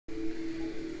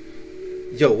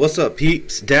Yo, what's up,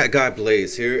 peeps? Dat Guy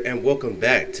Blaze here, and welcome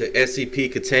back to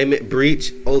SCP Containment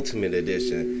Breach Ultimate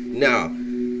Edition. Now,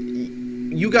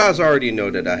 you guys already know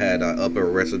that I had an upper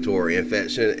respiratory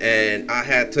infection, and I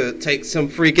had to take some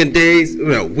freaking days,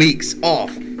 weeks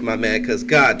off, my man, because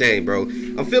god dang, bro.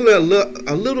 I'm feeling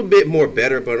a little bit more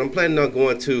better, but I'm planning on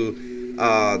going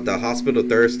to the hospital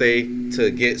Thursday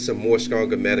to get some more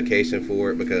stronger medication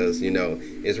for it, because,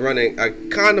 it's running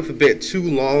kind of a bit too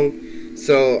long.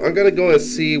 So I'm gonna go and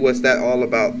see what's that all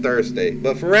about Thursday.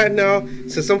 But for right now,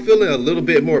 since I'm feeling a little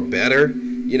bit more better,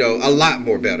 a lot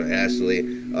more better actually,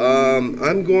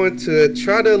 I'm going to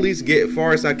try to at least get as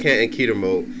far as I can in keto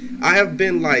mode. I have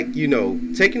been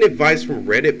taking advice from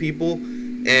Reddit people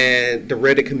and the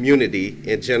Reddit community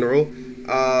in general,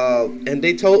 and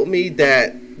they told me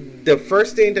that the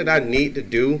first thing that I need to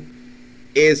do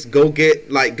is go get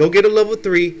a level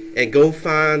 3 and go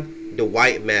find the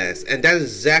white mask, and that is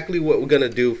exactly what we're gonna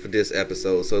do for this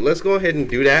episode. So let's go ahead and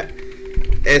do that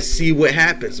and see what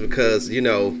happens, because we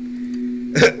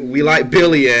like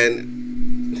Billy,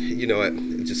 and you know what,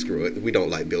 just screw it, we don't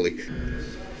like Billy.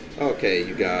 Okay,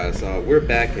 you guys, we're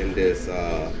back in this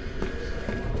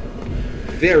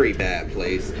very bad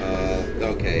place.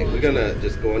 Okay, we're gonna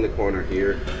just go in the corner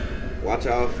here, watch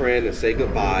our friend and say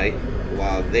goodbye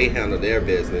while they handle their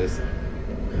business.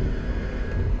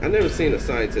 I've never seen a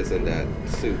scientist in that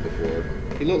suit before.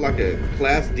 He looked like a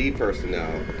Class D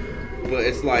personnel, but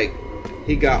it's like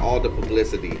he got all the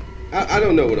publicity. I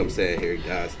don't know what I'm saying here,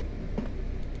 guys.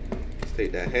 Let's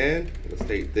take that hand. Let's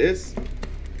take this.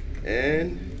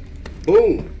 And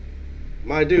boom.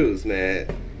 My dudes, man.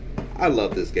 I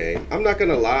love this game. I'm not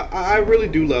gonna lie. I really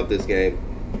do love this game.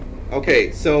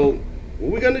 Okay, so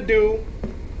what we're gonna do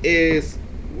is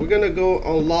we're gonna go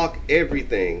unlock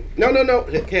everything. No,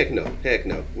 heck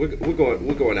no. We're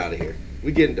going out of here.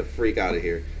 We're getting the freak out of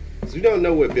here. So we don't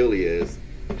know where Billy is,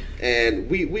 and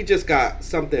we just got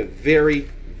something very,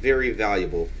 very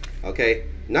valuable. Okay,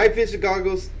 night vision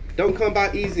goggles don't come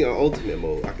by easy on ultimate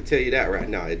mode. I can tell you that right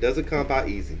now. It doesn't come by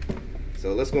easy.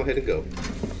 So let's go ahead and go.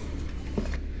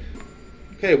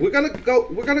 Okay, we're gonna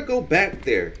go back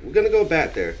there. We're gonna go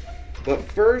back there, but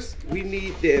first we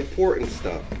need the important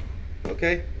stuff.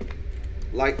 Okay,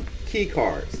 like key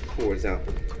cards, for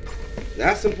example.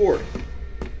 That's important.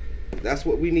 That's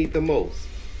what we need the most.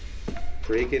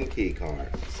 Freaking key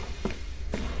cards.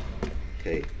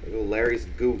 Okay, there go Larry's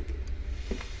goop.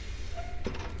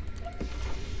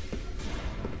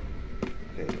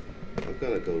 Okay, I'm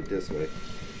gonna go this way.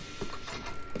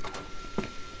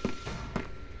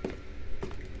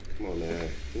 Come on, man.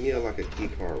 Give me like a key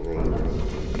card room, bro.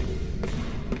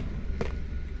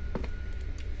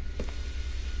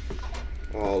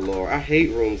 Oh Lord, I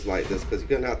hate rooms like this because you're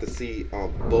gonna have to see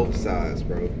on both sides,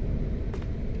 bro,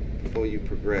 before you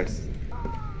progress.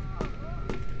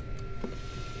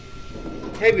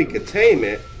 Heavy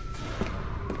containment?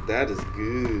 That is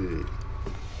good.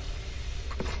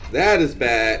 That is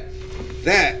bad.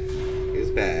 That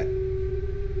is bad.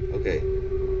 Okay,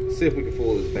 let's see if we can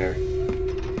fool this bear.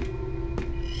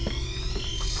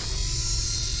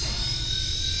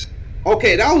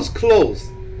 Okay, that was close.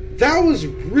 That was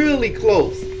really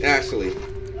close, actually.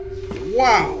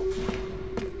 Wow.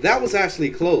 That was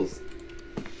actually close.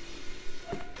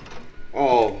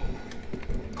 Oh.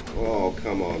 Oh,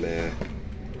 come on, man.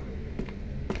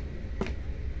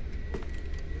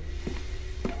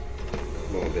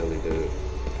 Come on, Billy, dude.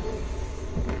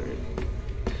 Alright.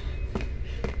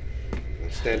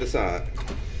 Stand aside.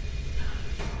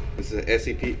 This is an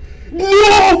SCP.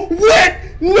 No! What?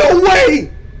 No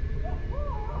way!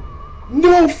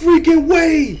 No freaking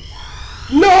way!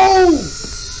 No!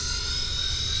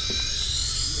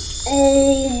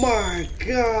 Oh my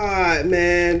god,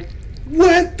 man.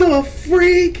 What the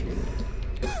freak?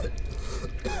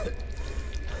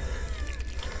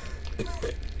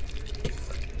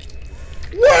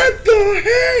 What the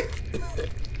heck?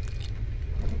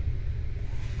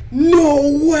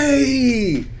 No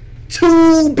way!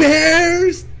 2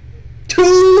 bears?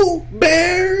 2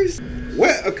 bears?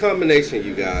 What a combination,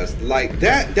 you guys. Like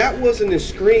that was an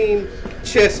extreme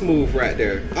chess move right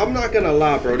there. I'm not gonna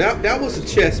lie, bro. That was a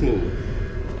chess move.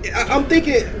 I'm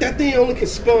thinking that thing only can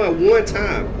spawn 1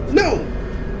 time. No,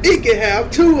 it can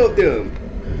have 2 of them.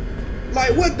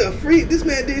 Like, what the freak? This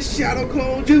man did shadow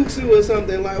clone jutsu or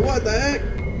something. Like, what the heck?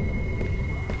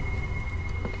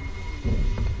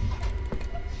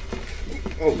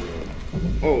 Oh no.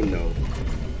 Oh no.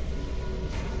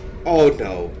 Oh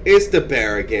no. It's the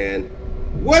bear again.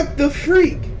 What the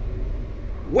freak?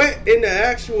 What in the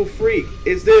actual freak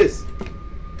is this?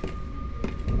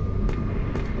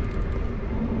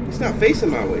 It's not facing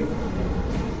my way.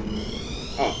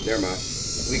 Oh, never mind.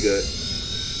 We good.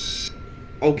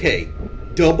 Okay.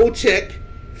 Double check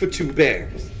for 2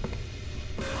 bears.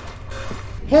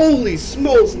 Holy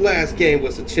smokes, last game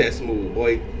was a chess move,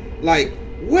 boy. Like,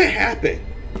 what happened?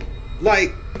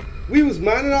 Like, we was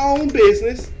minding our own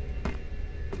business.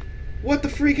 What the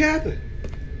freak happened?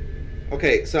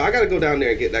 Okay, so I gotta go down there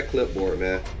and get that clipboard,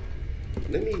 man.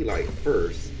 Let me, like,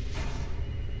 first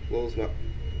close my...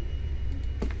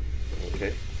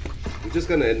 Okay. We're just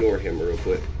gonna ignore him real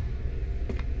quick.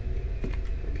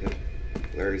 Okay.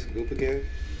 Larry's Scoop again.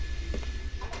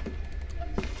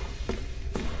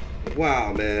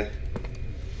 Wow, man.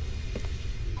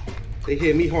 They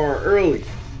hit me hard early.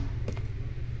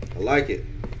 I like it.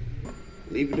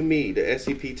 Leave it to me, the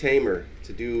SCP Tamer,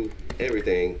 to do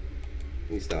everything.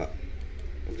 Let me stop.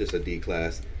 I'm just a D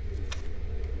class.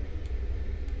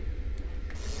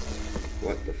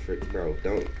 What the frick, bro?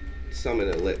 Don't summon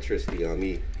electricity on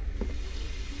me.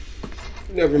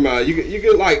 Never mind. You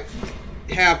could like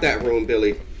have that room,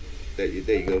 Billy. There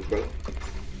you go, bro.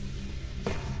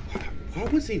 Why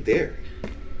was he there?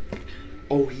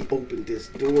 Oh, he opened this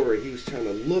door. He was trying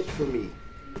to look for me.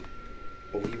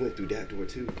 Oh, he went through that door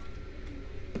too.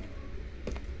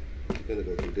 I'm gonna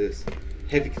go through this.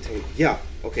 Heavy containment. Yeah.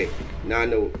 Okay. Now I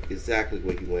know exactly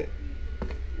where he went.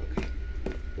 Okay.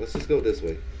 Let's just go this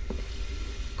way.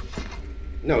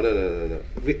 No.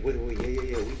 Wait.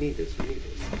 Yeah. We need this.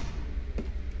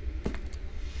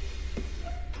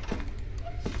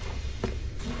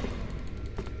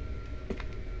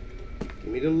 Give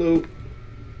me the loot.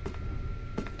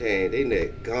 Dang, they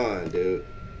net gone, dude.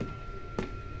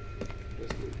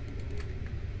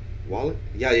 Wallet?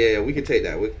 Yeah. We can take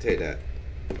that.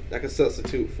 That can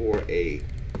substitute for a,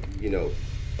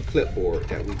 clipboard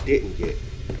that we didn't get.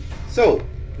 So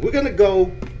we're gonna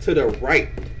go to the right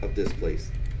of this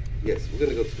place. Yes, we're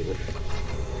gonna go to the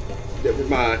right. Never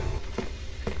mind.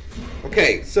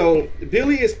 Okay, so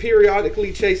Billy is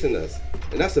periodically chasing us,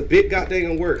 and that's a big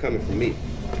goddamn word coming from me,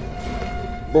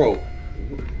 bro.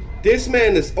 This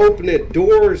man is opening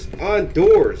doors on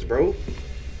doors, bro.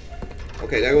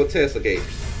 Okay, there go Tesla Gate.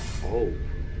 Oh,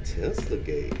 Tesla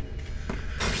Gate.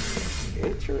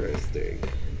 Interesting.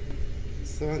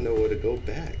 So I know where to go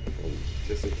back from,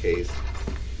 just in case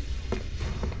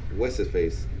what's his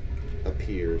face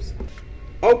appears.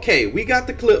 Okay, we got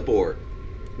the clipboard.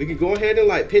 We can go ahead and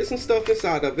like put some stuff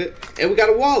inside of it, and we got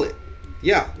a wallet.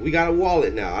 Yeah, we got a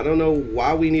wallet now. I don't know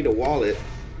why we need a wallet,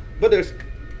 but there's...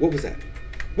 What was that?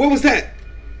 What was that?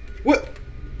 What?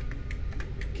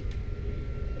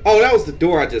 Oh, that was the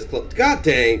door I just closed. God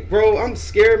dang, bro, I'm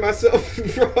scaring myself,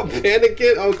 bro. I'm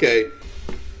panicking. Okay.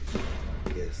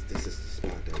 Yes, this is the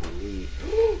spot that we need.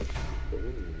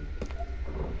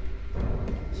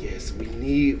 Yes, we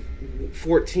need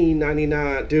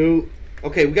 $14.99, dude.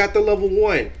 Okay, we got the level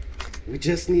 1. We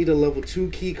just need a level 2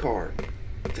 key card.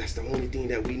 That's the only thing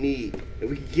that we need. And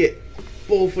we can get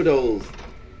both of those.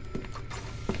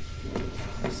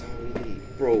 That's all we need.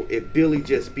 Bro, if Billy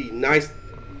just be nice.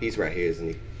 He's right here, isn't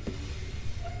he?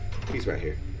 He's right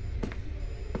here.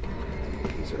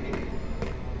 He's right here.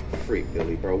 Freak,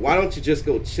 Billy, bro. Why don't you just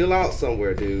go chill out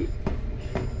somewhere, dude?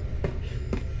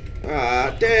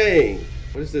 Ah, dang.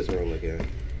 What is this room again?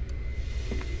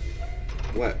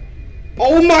 What?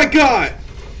 Oh my God!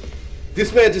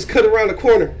 This man just cut around the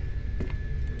corner.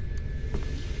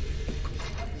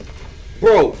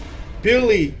 Bro,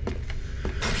 Billy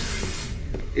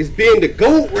is being the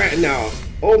GOAT right now.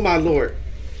 Oh my Lord.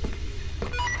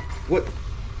 What?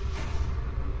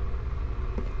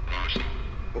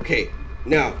 Okay,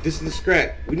 now this is the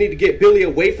scrap. We need to get Billy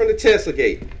away from the Tesla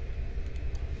Gate.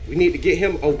 We need to get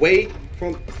him away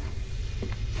from...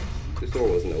 This door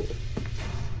wasn't open.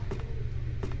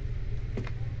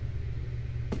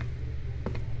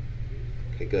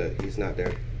 Okay, good. He's not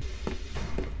there.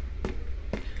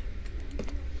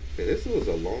 Okay, this was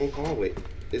a long hallway.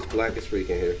 It's black as freak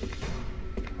in here.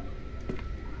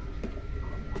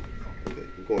 Okay,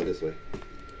 we're going this way.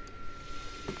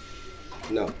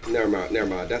 No, never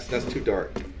mind. That's too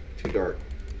dark. Too dark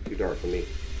for me.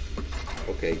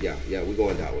 Okay, yeah, we're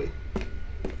going that way.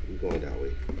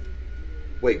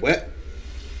 Wait, what?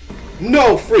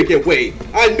 No freaking way!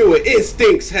 I knew it.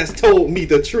 Instincts has told me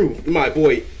the truth, my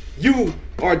boy. You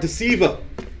are a deceiver.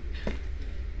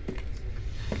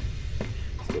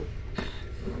 Let's go.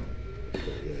 Yeah.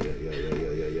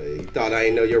 You thought I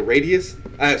didn't know your radius?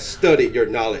 I have studied your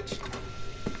knowledge.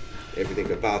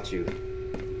 Everything about you.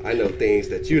 I know things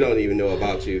that you don't even know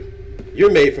about you.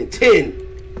 You're made from tin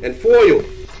and foil.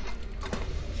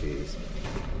 Jeez.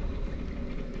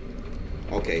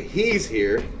 Okay, he's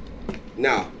here.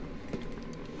 Now,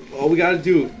 all we gotta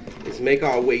do is make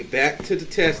our way back to the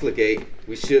Tesla Gate.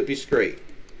 We should be straight.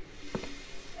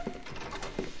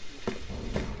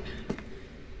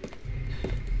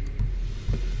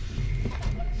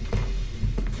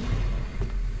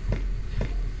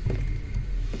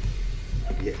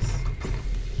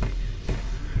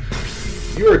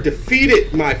 You are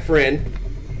defeated, my friend.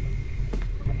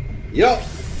 Yup.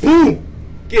 Boom.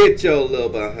 Get your little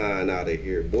behind out of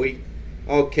here, boy.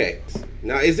 Okay.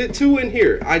 Now, is it 2 in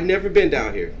here? I've never been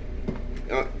down here.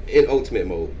 In ultimate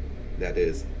mode, that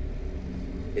is.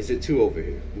 Is it 2 over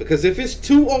here? Because if it's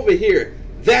 2 over here,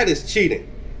 that is cheating.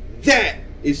 That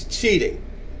is cheating.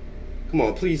 Come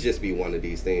on, please just be one of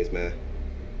these things, man.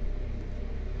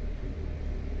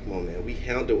 Come on, man. We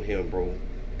handled him, bro.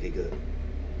 Okay, good.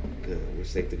 Good. We're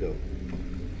safe to go.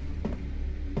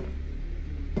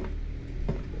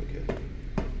 Okay.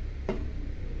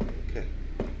 Okay.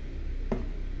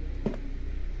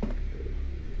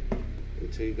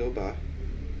 Until you go by.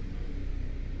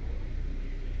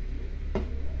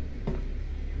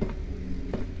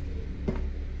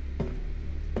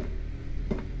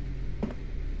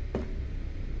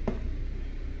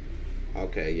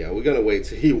 Okay, yeah, we're gonna wait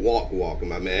till he walking,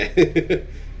 my man.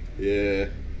 Yeah.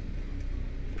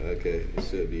 Okay, it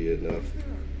should be enough.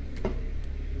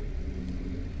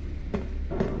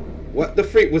 What the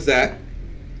freak was that?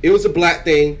 It was a black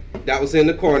thing that was in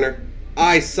the corner.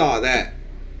 I saw that.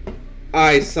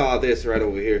 I saw this right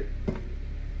over here.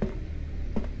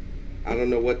 I don't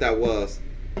know what that was.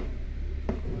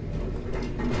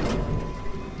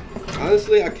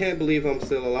 Honestly, I can't believe I'm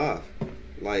still alive.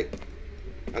 Like,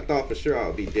 I thought for sure I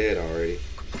would be dead already.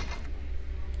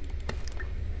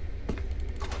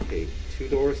 Okay, 2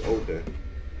 doors open.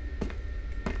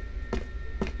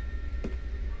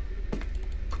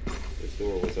 This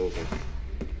door was open.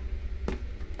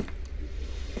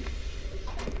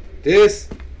 This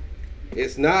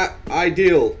is not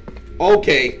ideal.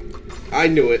 Okay, I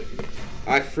knew it.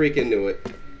 I freaking knew it.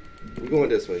 We're going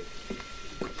this way.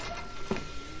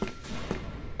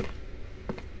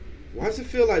 Why does it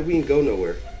feel like we didn't go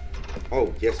nowhere?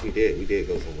 Oh, yes, we did. We did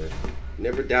go somewhere.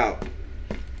 Never doubt.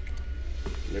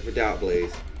 Never doubt,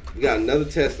 Blaze. We got another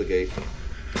Tesla gate.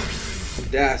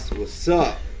 That's what's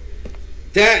up.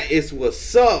 That is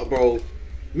what's up, bro.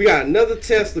 We got another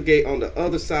Tesla gate on the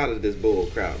other side of this bull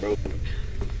crowd, bro.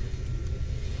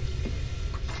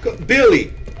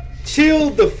 Billy,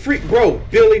 chill the freak, bro.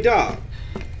 Billy dog.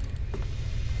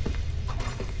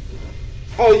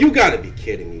 Oh, you gotta be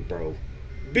kidding me, bro.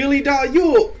 Billy dog,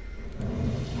 you.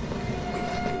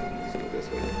 Let's go this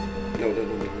way. No.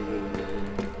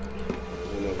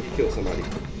 No, he killed somebody.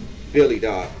 Billy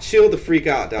dog, chill the freak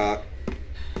out, dog.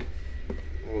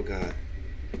 Oh God.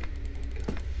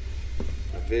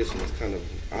 My vision is kind of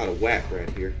out of whack right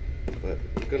here, but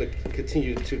we're gonna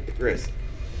continue to progress.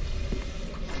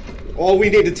 Oh, we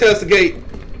need to test the gate.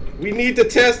 We need to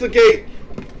test the gate.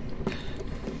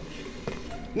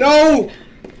 No!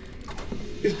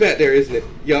 It's back there, isn't it?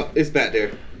 Yup, it's back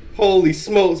there. Holy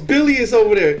smokes. Billy is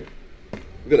over there.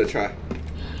 We're gonna try.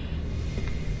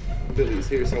 Billy is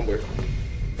here somewhere.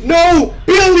 No!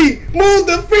 Billy! Move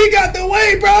the freak out the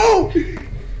way, bro!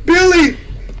 Billy!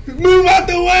 Move out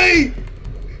the way!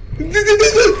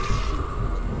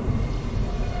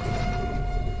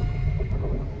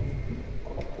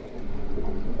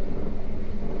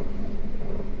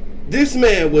 This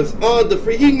man was on the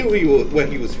freak. He knew what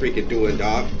he was freaking doing,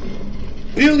 dog.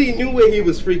 Billy knew what he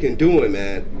was freaking doing,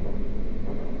 man.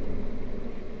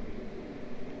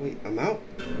 Wait, I'm out?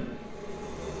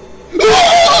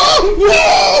 Oh!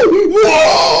 Whoa!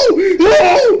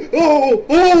 Whoa! Oh!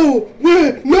 Oh!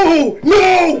 Where? No!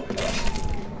 No!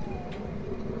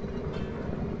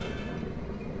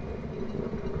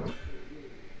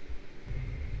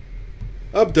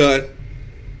 I'm done.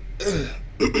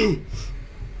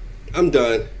 I'm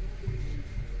done.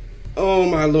 Oh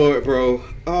my lord, bro.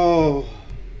 Oh.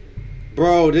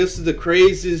 Bro, this is the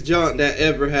craziest jump that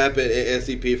ever happened in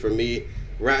SCP for me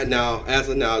right now, as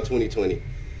of now, 2020.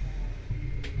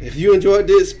 If you enjoyed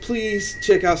this, please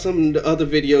check out some of the other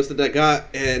videos that I got,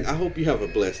 and I hope you have a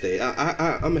blessed day.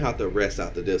 I'm gonna have to rest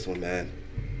after this one, man.